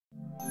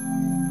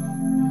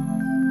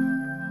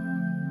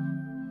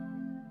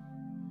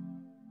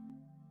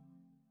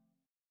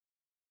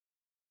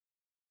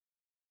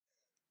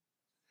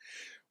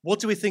What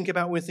do we think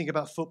about when we think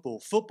about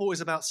football? Football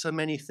is about so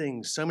many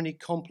things, so many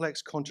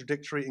complex,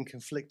 contradictory, and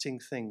conflicting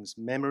things.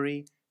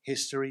 Memory,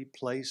 history,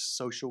 place,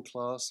 social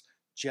class,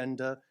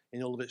 gender,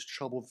 in all of its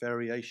troubled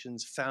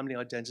variations, family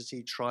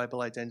identity,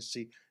 tribal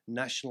identity,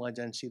 national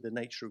identity, the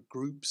nature of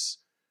groups,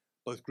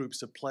 both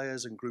groups of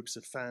players and groups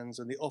of fans,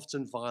 and the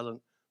often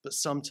violent, but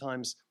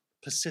sometimes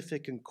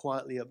pacific and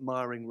quietly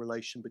admiring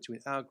relation between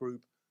our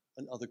group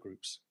and other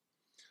groups.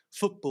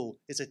 Football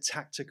is a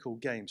tactical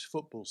game.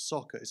 Football,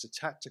 soccer is a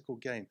tactical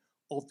game.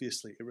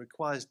 Obviously, it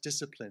requires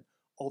discipline,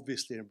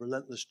 obviously, and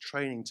relentless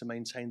training to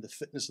maintain the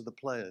fitness of the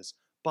players,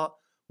 but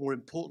more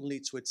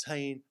importantly, to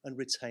attain and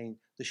retain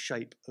the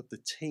shape of the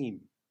team.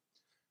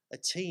 A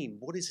team,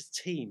 what is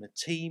a team? A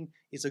team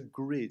is a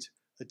grid,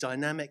 a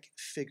dynamic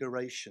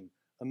figuration,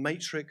 a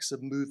matrix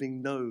of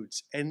moving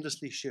nodes,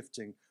 endlessly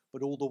shifting,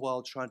 but all the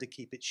while trying to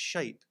keep its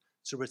shape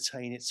to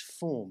retain its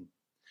form.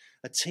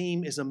 A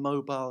team is a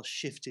mobile,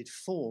 shifted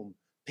form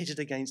pitted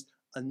against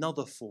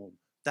another form,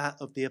 that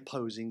of the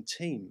opposing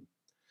team.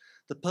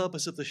 The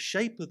purpose of the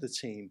shape of the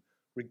team,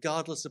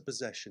 regardless of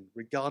possession,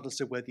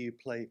 regardless of whether you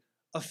play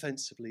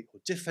offensively or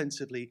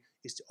defensively,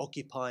 is to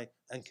occupy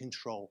and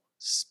control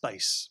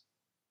space.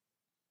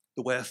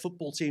 The way a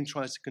football team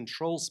tries to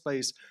control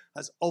space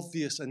has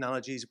obvious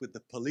analogies with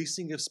the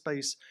policing of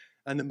space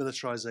and the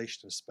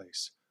militarization of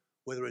space,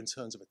 whether in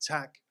terms of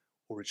attack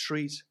or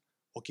retreat,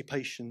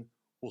 occupation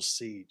or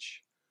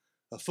siege.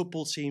 A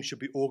football team should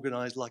be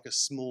organized like a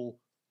small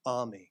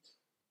army,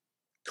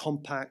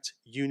 compact,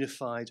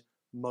 unified,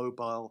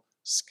 mobile,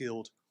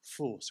 skilled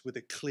force with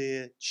a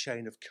clear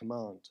chain of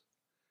command.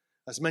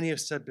 As many have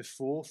said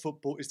before,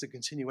 football is the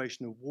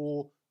continuation of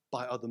war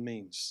by other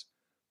means.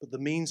 But the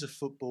means of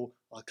football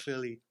are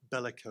clearly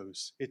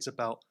bellicose. It's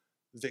about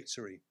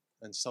victory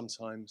and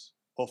sometimes,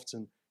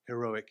 often,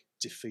 heroic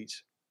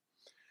defeat.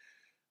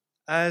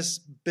 As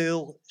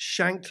Bill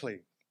Shankly,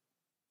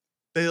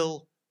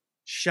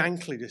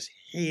 just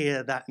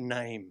hear that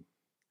name.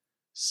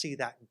 See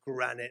that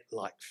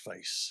granite-like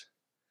face.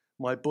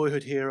 My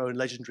boyhood hero and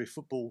legendary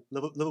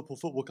Liverpool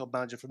Football Club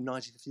manager from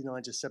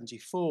 1959 to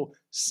 74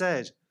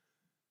 said,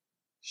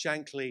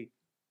 Shankly,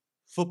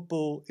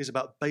 football is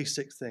about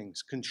basic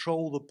things.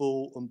 Control the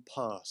ball and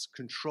pass.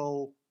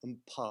 Control and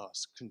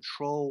pass.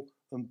 Control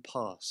and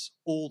pass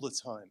all the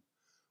time.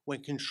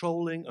 When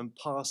controlling and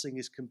passing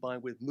is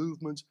combined with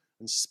movement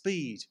and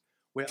speed,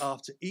 where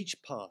after each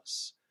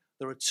pass,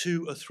 there are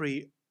 2 or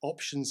 3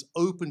 options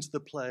open to the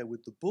player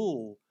with the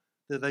ball,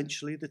 then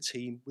eventually the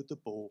team with the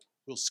ball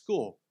will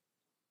score.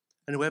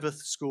 And whoever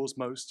scores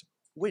most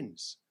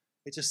wins.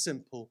 It's as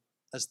simple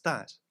as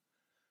that.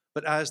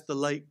 But as the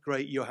late,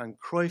 great Johan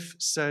Cruyff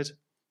said,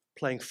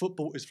 playing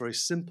football is very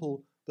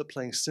simple, but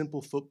playing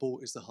simple football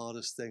is the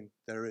hardest thing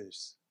there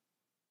is.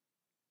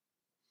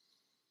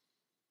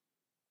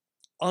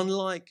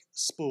 Unlike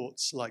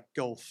sports like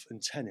golf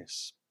and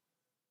tennis,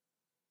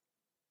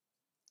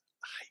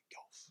 I hate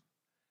golf,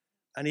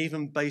 and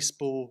even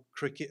baseball,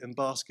 cricket, and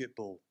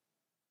basketball,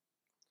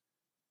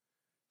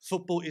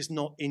 football is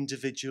not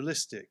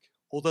individualistic.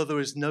 Although there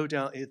is no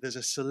doubt there's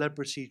a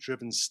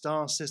celebrity-driven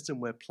star system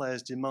where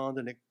players demand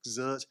and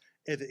exert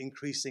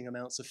ever-increasing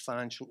amounts of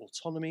financial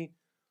autonomy,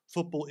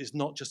 football is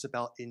not just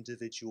about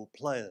individual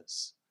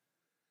players.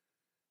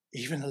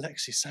 Even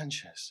Alexis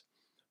Sanchez,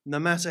 no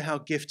matter how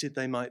gifted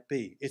they might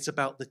be, it's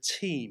about the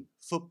team.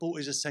 Football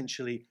is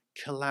essentially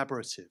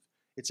collaborative.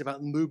 It's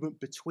about movement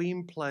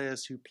between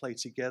players who play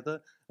together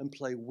and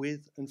play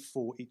with and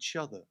for each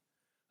other,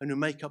 and who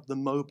make up the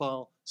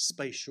mobile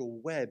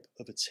spatial web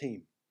of a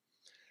team.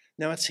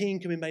 Now, a team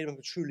can be made up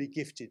of truly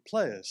gifted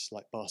players,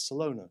 like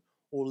Barcelona,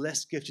 or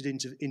less gifted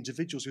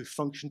individuals who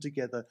function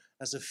together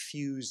as a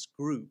fused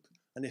group,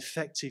 an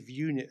effective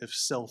unit of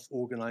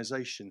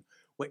self-organization,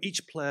 where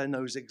each player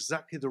knows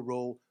exactly the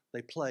role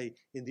they play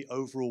in the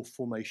overall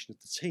formation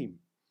of the team.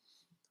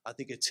 I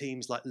think of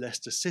teams like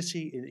Leicester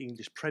City in the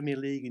English Premier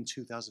League in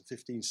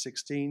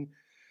 2015-16,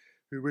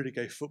 who really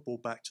gave football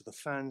back to the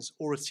fans,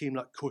 or a team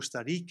like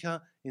Costa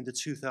Rica in the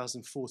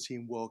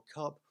 2014 World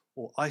Cup,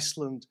 or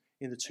Iceland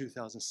in the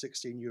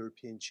 2016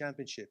 European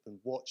Championship, and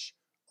watch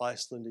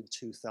Iceland in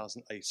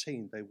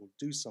 2018. They will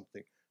do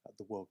something at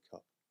the World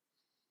Cup.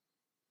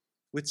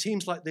 With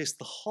teams like this,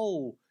 the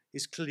whole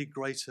is clearly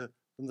greater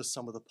than the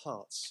sum of the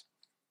parts.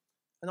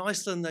 In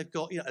Iceland, they've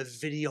got a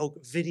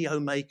video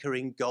maker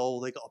in goal,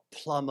 they've got a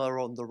plumber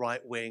on the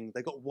right wing,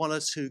 they've got 1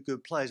 or 2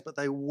 good players, but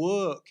they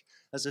work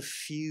as a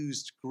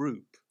fused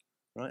group,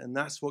 right? And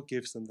that's what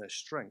gives them their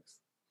strength.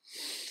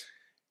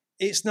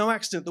 It's no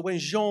accident that when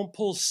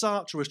Jean-Paul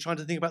Sartre was trying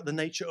to think about the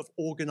nature of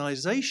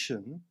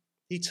organization,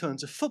 he turned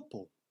to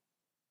football.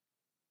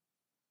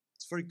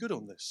 It's very good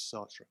on this,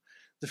 Sartre.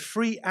 The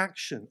free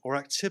action or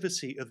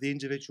activity of the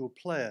individual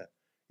player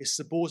is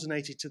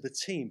subordinated to the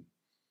team,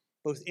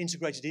 both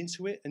integrated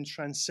into it and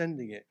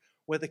transcending it,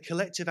 where the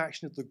collective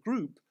action of the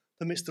group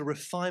permits the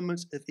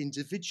refinement of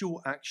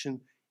individual action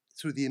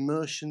through the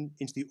immersion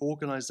into the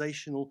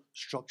organizational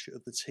structure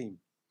of the team.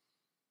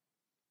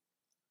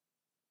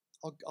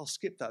 I'll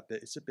skip that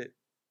bit, it's a bit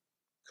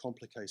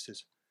complicated.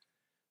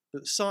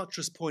 But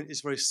Sartre's point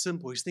is very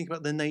simple. He's thinking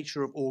about the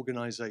nature of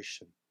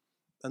organization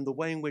and the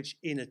way in which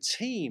in a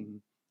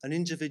team, an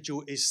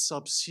individual is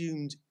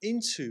subsumed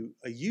into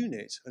a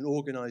unit, an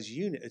organized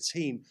unit, a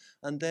team,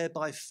 and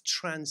thereby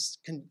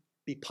can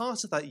be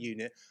part of that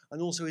unit,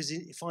 and also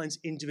finds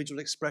individual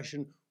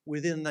expression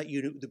within that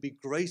unit that would be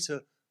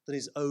greater than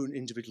his own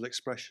individual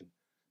expression.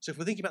 So if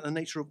we're thinking about the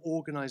nature of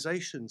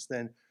organizations,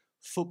 then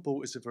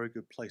football is a very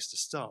good place to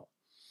start.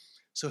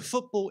 So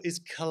football is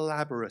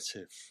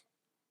collaborative,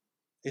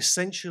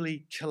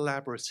 essentially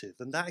collaborative,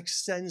 and that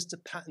extends to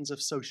patterns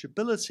of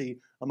sociability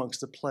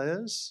amongst the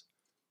players,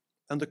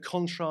 and the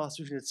contrast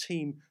between a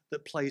team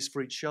that plays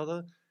for each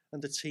other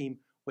and a team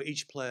where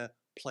each player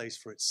plays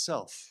for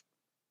itself.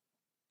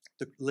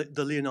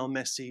 The Lionel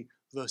Messi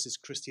versus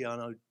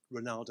Cristiano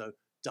Ronaldo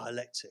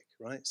dialectic,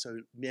 right? So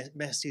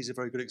Messi is a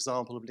very good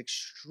example of an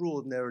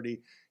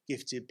extraordinarily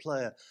gifted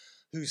player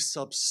who's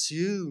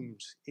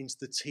subsumed into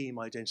the team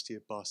identity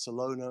of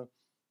Barcelona,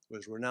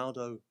 whereas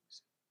Ronaldo,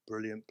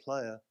 brilliant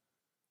player,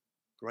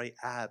 great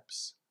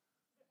abs.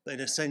 But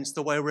in a sense,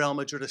 the way Real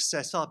Madrid are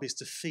set up is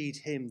to feed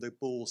him the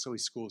ball so he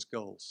scores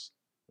goals.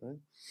 Right?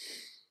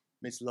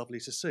 It's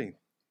lovely to see.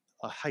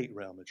 I hate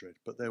Real Madrid,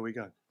 but there we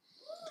go.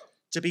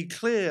 To be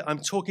clear, I'm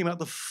talking about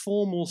the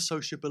formal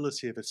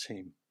sociability of a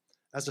team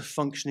as a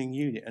functioning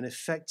unit, an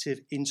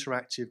effective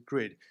interactive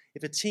grid.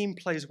 If a team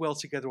plays well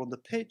together on the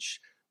pitch,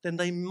 then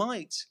they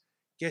might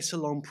get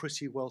along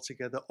pretty well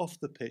together off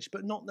the pitch,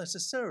 but not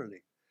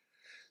necessarily.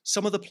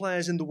 Some of the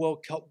players in the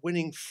World Cup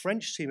winning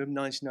French team of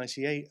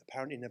 1998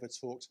 apparently never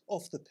talked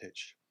off the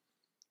pitch.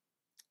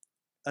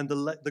 And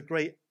the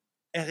great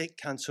Eric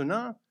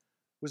Cantona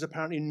was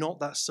apparently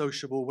not that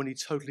sociable when he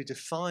totally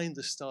defined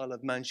the style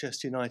of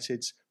Manchester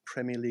United's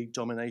Premier League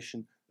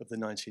domination of the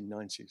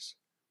 1990s.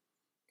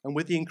 And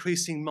with the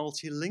increasing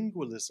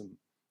multilingualism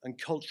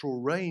and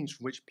cultural range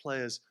from which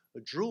players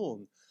are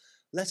drawn,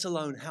 let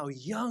alone how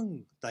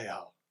young they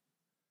are,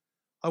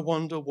 I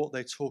wonder what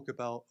they talk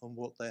about and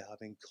what they have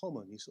in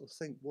common. You sort of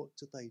think, what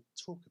do they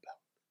talk about?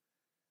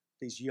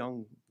 These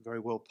young, very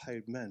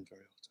well-paid men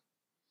very often.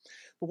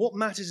 But what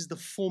matters is the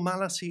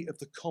formality of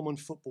the common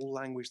football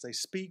language they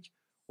speak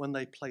when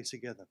they play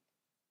together.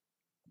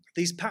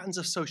 These patterns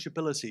of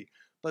sociability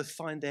both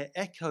find their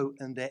echo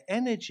and their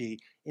energy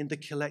in the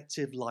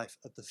collective life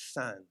of the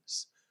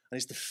fans. And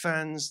it's the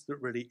fans that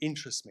really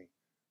interest me.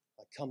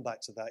 I come back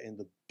to that in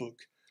the book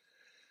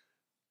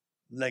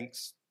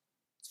length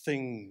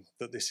thing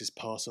that this is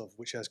part of,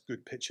 which has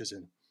good pictures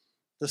in.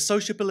 The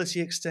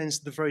sociability extends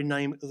to the very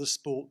name of the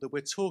sport that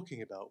we're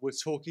talking about. We're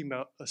talking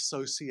about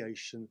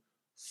association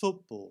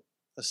football,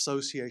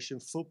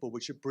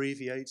 which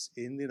abbreviates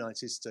in the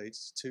United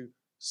States to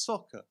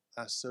soccer,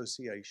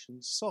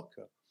 association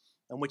soccer,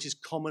 and which is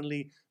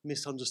commonly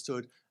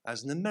misunderstood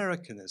as an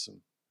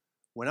Americanism.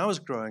 When I was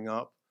growing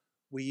up,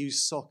 we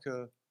used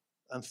soccer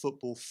and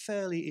football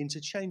fairly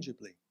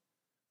interchangeably.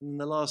 In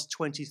the last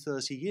 20,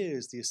 30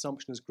 years, the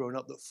assumption has grown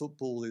up that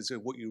football is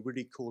what you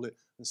really call it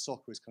and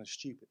soccer is kind of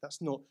stupid.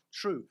 That's not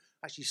true.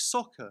 Actually,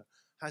 soccer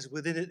has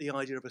within it the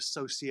idea of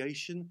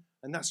association,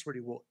 and that's really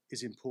what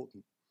is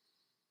important.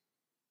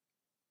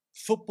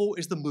 Football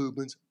is the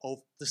movement of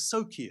the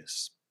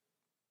socius,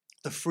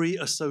 the free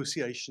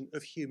association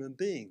of human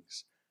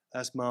beings,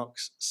 as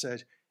Marx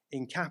said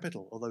in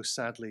Capital, although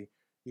sadly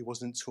he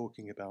wasn't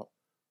talking about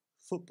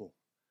football.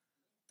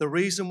 The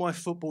reason why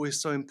football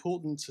is so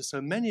important to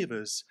so many of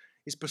us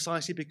is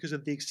precisely because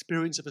of the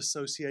experience of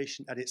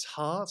association at its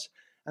heart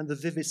and the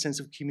vivid sense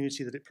of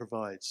community that it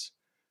provides.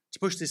 To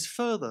push this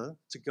further,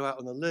 to go out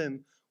on a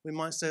limb, we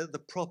might say that the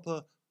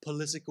proper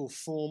political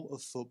form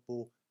of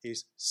football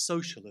is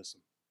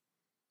socialism.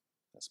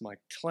 That's my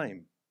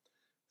claim.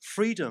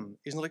 Freedom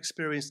is not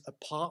experienced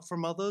apart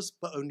from others,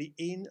 but only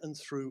in and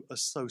through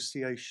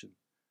association,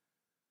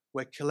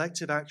 where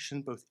collective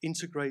action both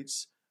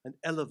integrates and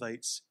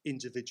elevates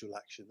individual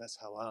action. That's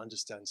how I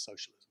understand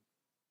socialism.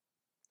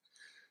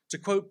 To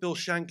quote Bill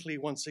Shankly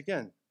once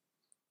again,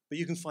 but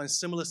you can find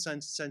similar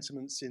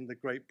sentiments in the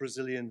great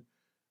Brazilian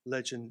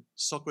legend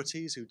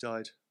Socrates, who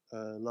died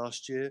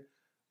last year,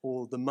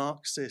 or the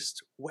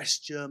Marxist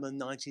West German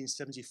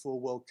 1974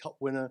 World Cup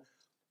winner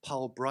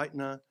Paul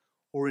Breitner,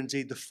 or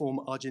indeed the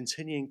former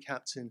Argentinian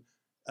captain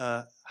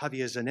Javier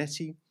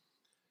Zanetti.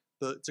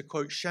 But to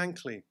quote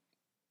Shankly,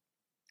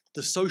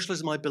 the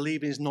socialism I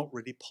believe in is not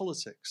really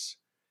politics.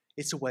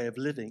 It's a way of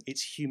living.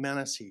 It's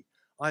humanity.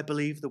 I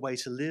believe the way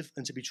to live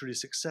and to be truly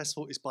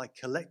successful is by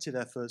collective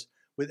effort,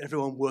 with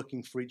everyone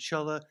working for each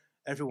other,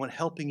 everyone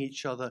helping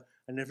each other,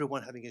 and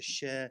everyone having a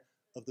share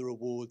of the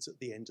rewards at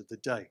the end of the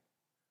day.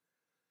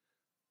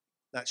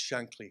 That's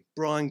Shankly.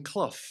 Brian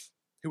Clough,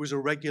 who was a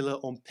regular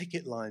on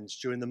picket lines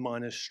during the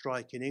miners'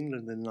 strike in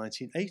England in the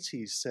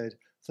 1980s, said,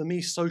 "For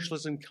me,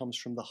 socialism comes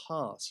from the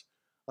heart.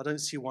 I don't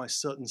see why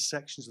certain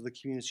sections of the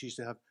community used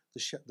to have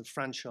the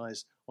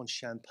franchise on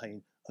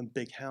champagne and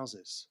big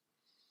houses."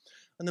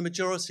 And the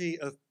majority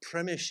of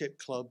premiership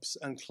clubs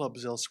and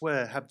clubs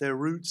elsewhere have their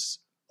roots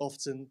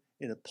often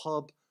in a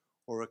pub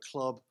or a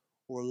club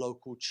or a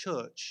local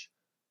church,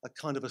 a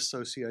kind of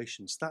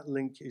associations. That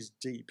link is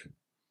deep.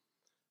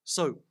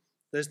 So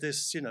there's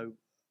this,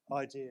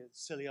 idea,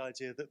 silly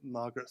idea that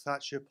Margaret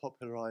Thatcher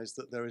popularized,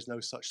 that there is no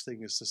such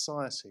thing as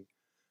society.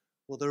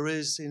 Well, there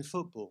is in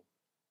football.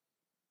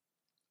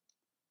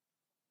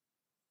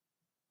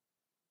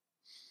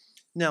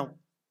 Now,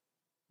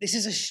 this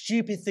is a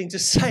stupid thing to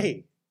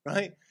say,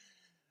 right?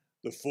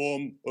 The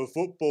form of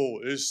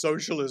football is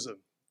socialism.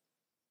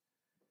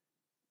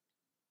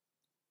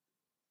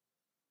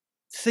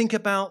 Think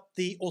about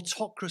the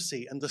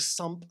autocracy and the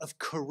sump of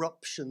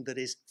corruption that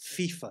is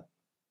FIFA,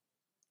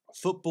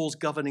 football's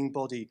governing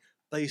body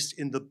based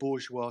in the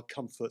bourgeois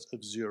comfort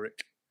of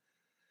Zurich.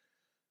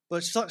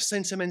 But such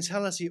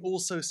sentimentality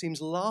also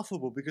seems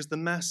laughable because the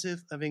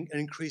massive and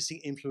increasing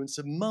influence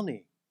of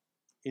money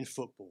in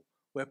football,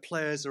 where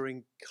players are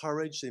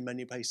encouraged, in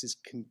many places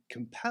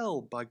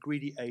compelled by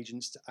greedy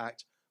agents to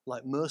act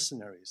like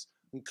mercenaries,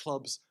 and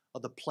clubs are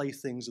the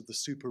playthings of the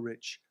super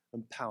rich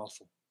and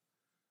powerful,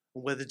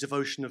 and where the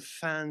devotion of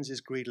fans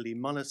is greedily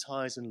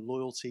monetized and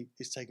loyalty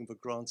is taken for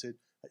granted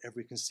at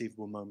every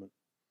conceivable moment.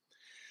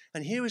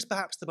 And here is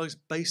perhaps the most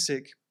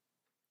basic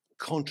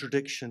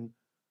contradiction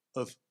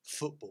of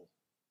football.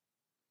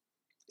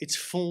 Its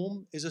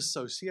form is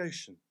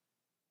association,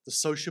 the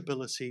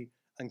sociability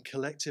and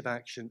collective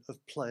action of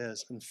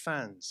players and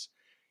fans.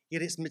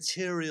 Yet its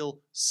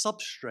material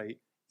substrate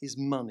is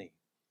money,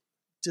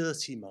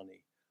 dirty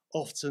money,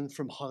 often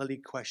from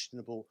highly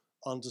questionable,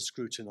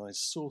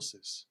 under-scrutinized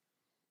sources.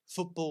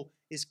 Football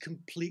is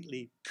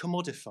completely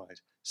commodified,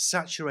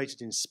 saturated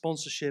in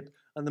sponsorship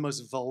and the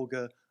most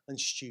vulgar and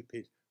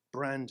stupid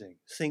branding.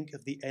 Think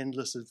of the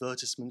endless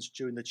advertisements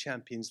during the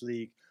Champions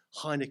League,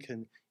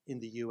 Heineken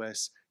in the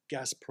US,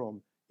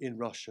 Gazprom in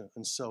Russia,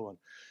 and so on.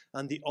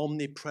 And the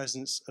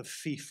omnipresence of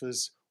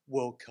FIFA's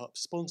World Cup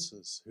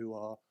sponsors, who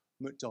are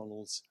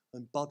McDonald's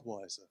and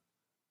Budweiser,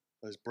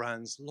 those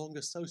brands long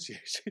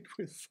associated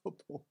with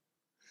football.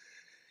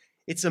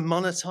 It's a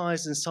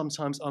monetized and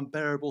sometimes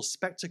unbearable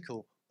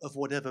spectacle of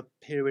whatever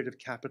period of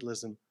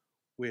capitalism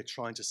we're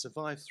trying to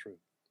survive through.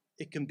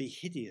 It can be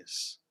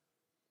hideous.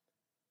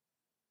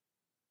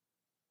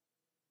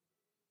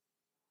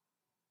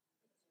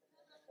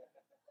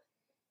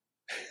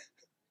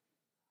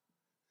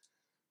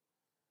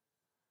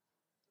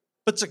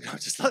 But to,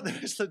 just like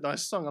it's a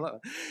nice song, I like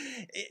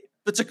that.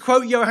 But to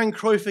quote Johan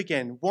Cruyff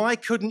again, why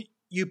couldn't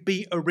you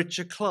beat a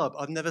richer club?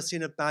 I've never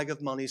seen a bag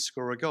of money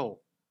score a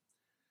goal.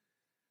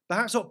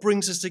 Perhaps what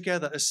brings us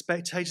together as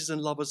spectators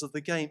and lovers of the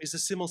game is the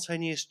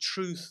simultaneous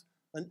truth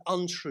and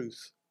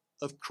untruth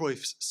of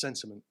Cruyff's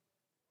sentiment.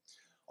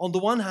 On the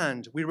one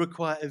hand, we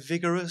require a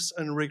vigorous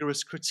and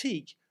rigorous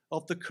critique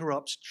of the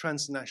corrupt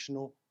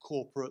transnational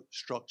corporate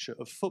structure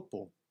of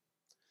football.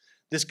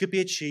 This could be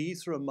achieved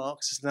through a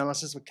Marxist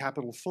analysis of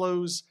capital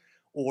flows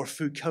or a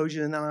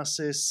Foucauldian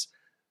analysis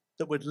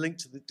that would link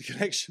to the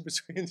connection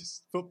between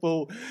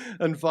football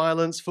and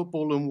violence,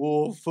 football and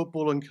war,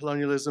 football and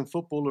colonialism,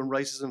 football and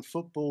racism,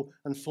 football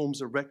and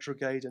forms of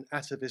retrograde and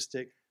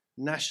atavistic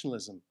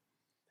nationalism.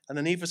 And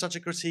the need for such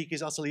a critique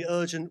is utterly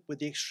urgent, with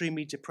the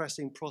extremely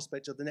depressing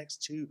prospect of the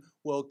next two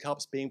World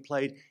Cups being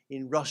played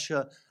in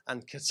Russia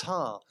and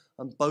Qatar,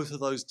 and both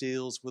of those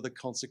deals were the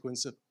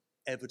consequence of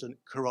evident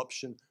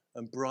corruption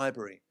and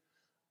bribery,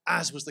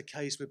 as was the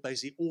case with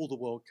basically all the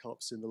World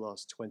Cups in the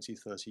last 20,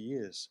 30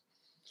 years.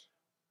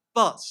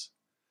 But,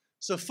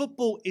 so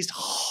football is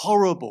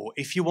horrible.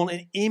 If you want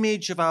an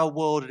image of our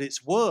world at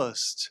its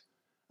worst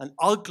and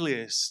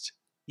ugliest,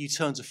 you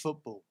turn to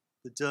football,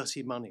 the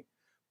dirty money.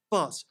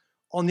 But,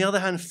 on the other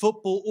hand,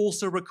 football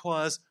also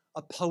requires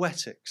a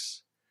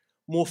poetics,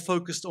 more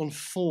focused on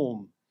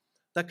form,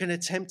 that can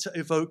attempt to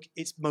evoke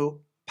its more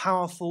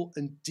powerful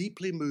and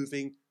deeply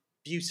moving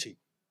beauty.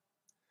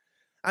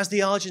 As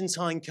the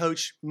Argentine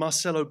coach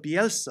Marcelo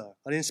Bielsa,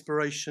 an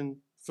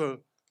inspiration for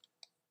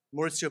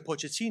Mauricio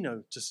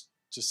Pochettino,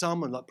 to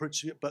some, and like,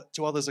 but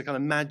to others a kind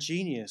of mad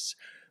genius.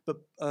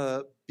 But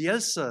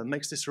Bielsa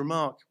makes this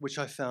remark, which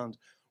I found,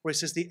 where he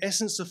says, the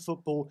essence of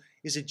football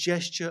is a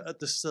gesture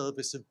at the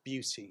service of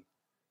beauty.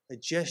 A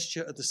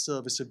gesture at the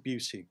service of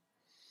beauty.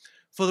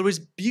 For there is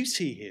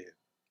beauty here.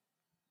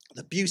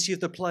 The beauty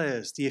of the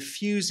players, the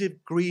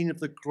effusive green of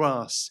the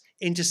grass,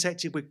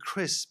 intersected with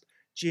crisp,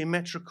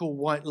 geometrical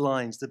white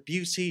lines, the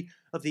beauty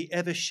of the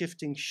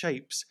ever-shifting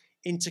shapes,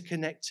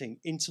 interconnecting,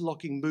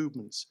 interlocking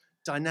movements,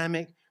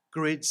 dynamic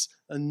grids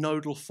and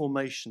nodal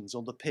formations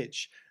on the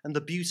pitch, and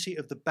the beauty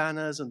of the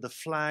banners and the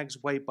flags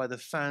waved by the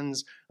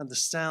fans, and the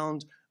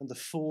sound and the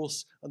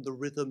force and the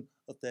rhythm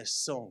of their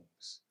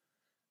songs.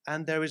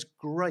 And there is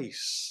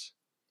grace,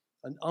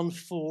 an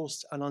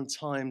unforced and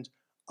untimed,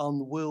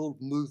 unwilled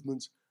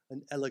movement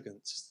and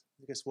elegance.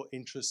 I guess what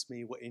interests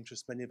me, what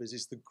interests many of us,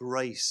 is the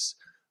grace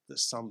that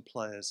some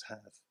players have.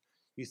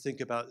 You think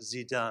about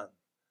Zidane.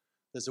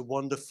 There's a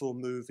wonderful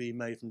movie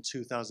made from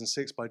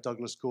 2006 by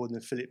Douglas Gordon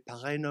and Philippe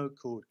Parreno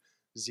called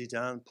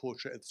Zidane,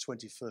 Portrait of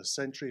the 21st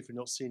Century. If you've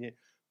not seen it,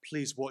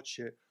 please watch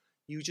it.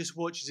 You just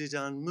watch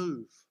Zidane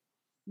move.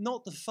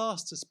 Not the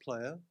fastest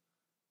player,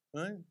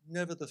 right?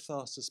 Never the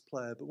fastest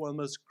player, but one of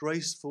the most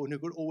graceful and who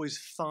could always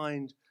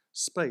find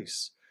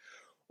space.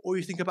 Or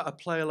you think about a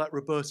player like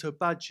Roberto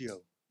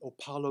Baggio, or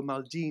Paolo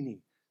Maldini,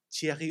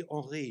 Thierry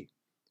Henry,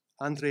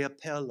 Andrea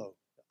Pirlo,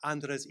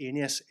 Andres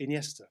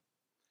Iniesta.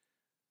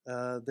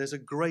 There's a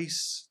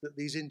grace that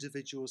these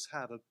individuals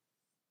have, an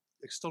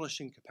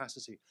astonishing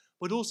capacity.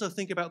 But also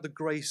think about the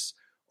grace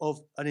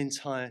of an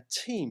entire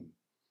team.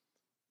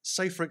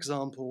 Say, for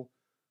example,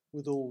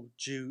 with all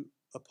due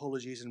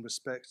apologies and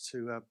respect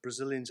to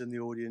Brazilians in the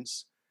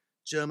audience,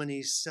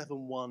 Germany's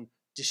 7-1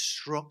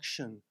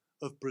 destruction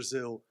of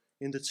Brazil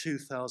in the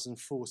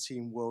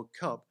 2014 World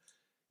Cup.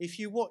 If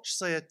you watch,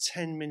 say, a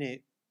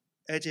 10-minute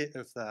edit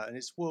of that, and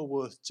it's well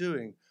worth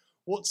doing,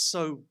 what's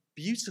so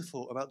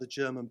beautiful about the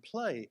German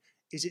play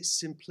is its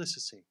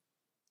simplicity.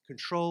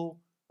 Control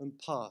and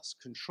pass,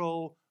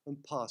 control and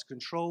pass,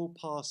 control,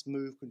 pass,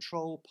 move,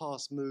 control,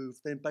 pass, move.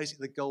 Then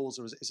basically the goals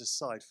is a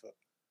side foot,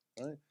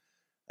 right?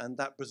 And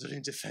that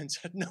Brazilian defense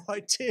had no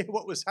idea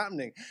what was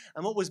happening.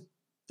 And what was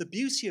the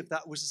beauty of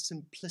that was the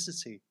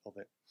simplicity of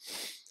it.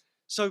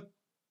 So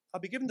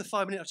I'll be given the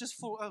 5 minutes. I just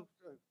thought,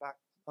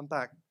 I'm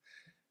back.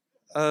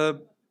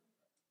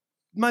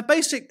 My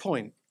basic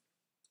point,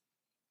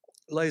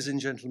 ladies and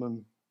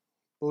gentlemen,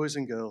 boys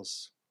and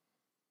girls,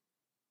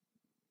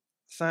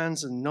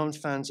 fans and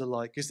non-fans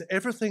alike, is that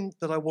everything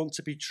that I want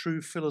to be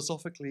true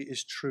philosophically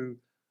is true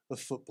of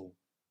football.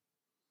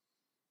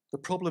 The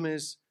problem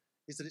is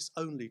that it's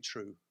only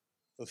true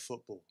of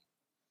football.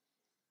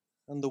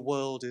 And the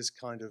world is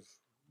kind of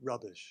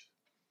rubbish.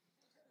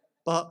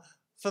 But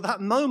for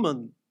that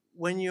moment,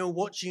 when you're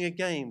watching a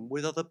game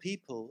with other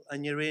people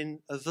and you're in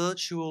a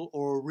virtual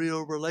or a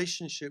real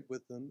relationship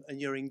with them and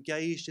you're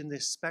engaged in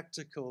this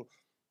spectacle,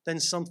 then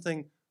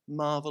something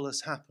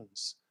marvelous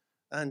happens.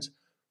 And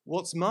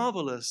what's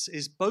marvelous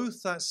is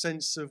both that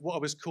sense of what I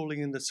was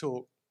calling in the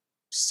talk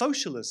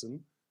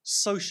socialism,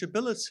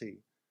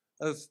 sociability,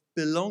 of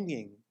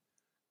belonging,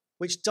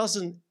 which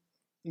doesn't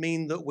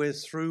mean that we're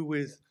through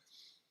with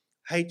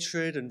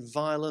hatred and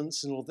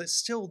violence and all that's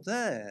still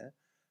there,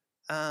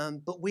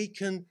 but we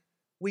can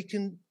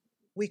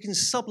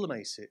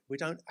sublimate it. We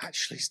don't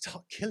actually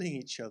start killing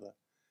each other.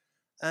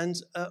 And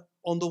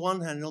on the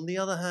one hand, and on the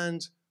other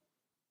hand,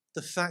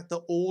 the fact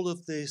that all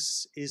of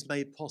this is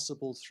made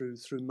possible through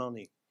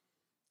money.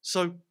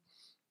 So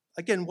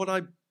again, what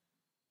I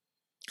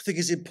think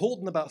is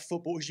important about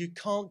football is you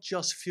can't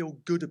just feel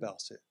good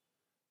about it,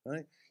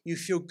 right? You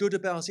feel good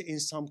about it in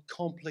some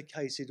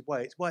complicated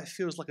way. It's why it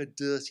feels like a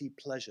dirty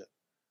pleasure.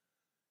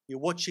 You're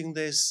watching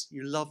this,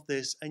 you love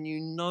this, and you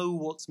know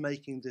what's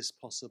making this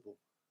possible.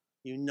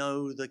 You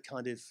know the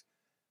kind of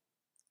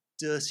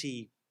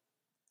dirty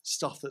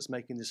stuff that's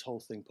making this whole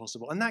thing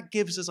possible. And that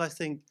gives us, I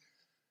think,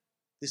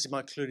 this is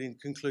my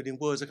concluding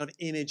words, a kind of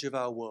image of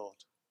our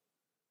world.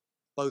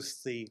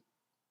 Both the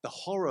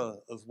horror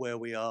of where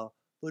we are,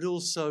 but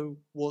also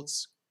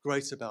what's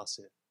great about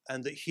it.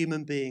 And that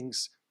human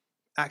beings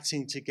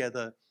acting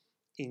together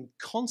in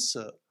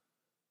concert,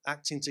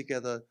 acting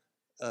together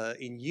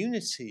in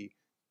unity,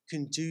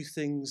 can do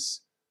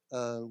things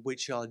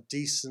which are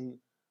decent,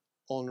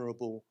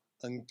 honourable,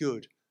 and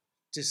good,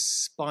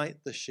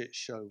 despite the shit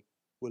show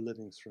we're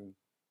living through.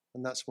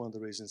 And that's one of the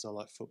reasons I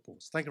like football.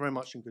 So thank you very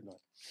much and good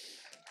night.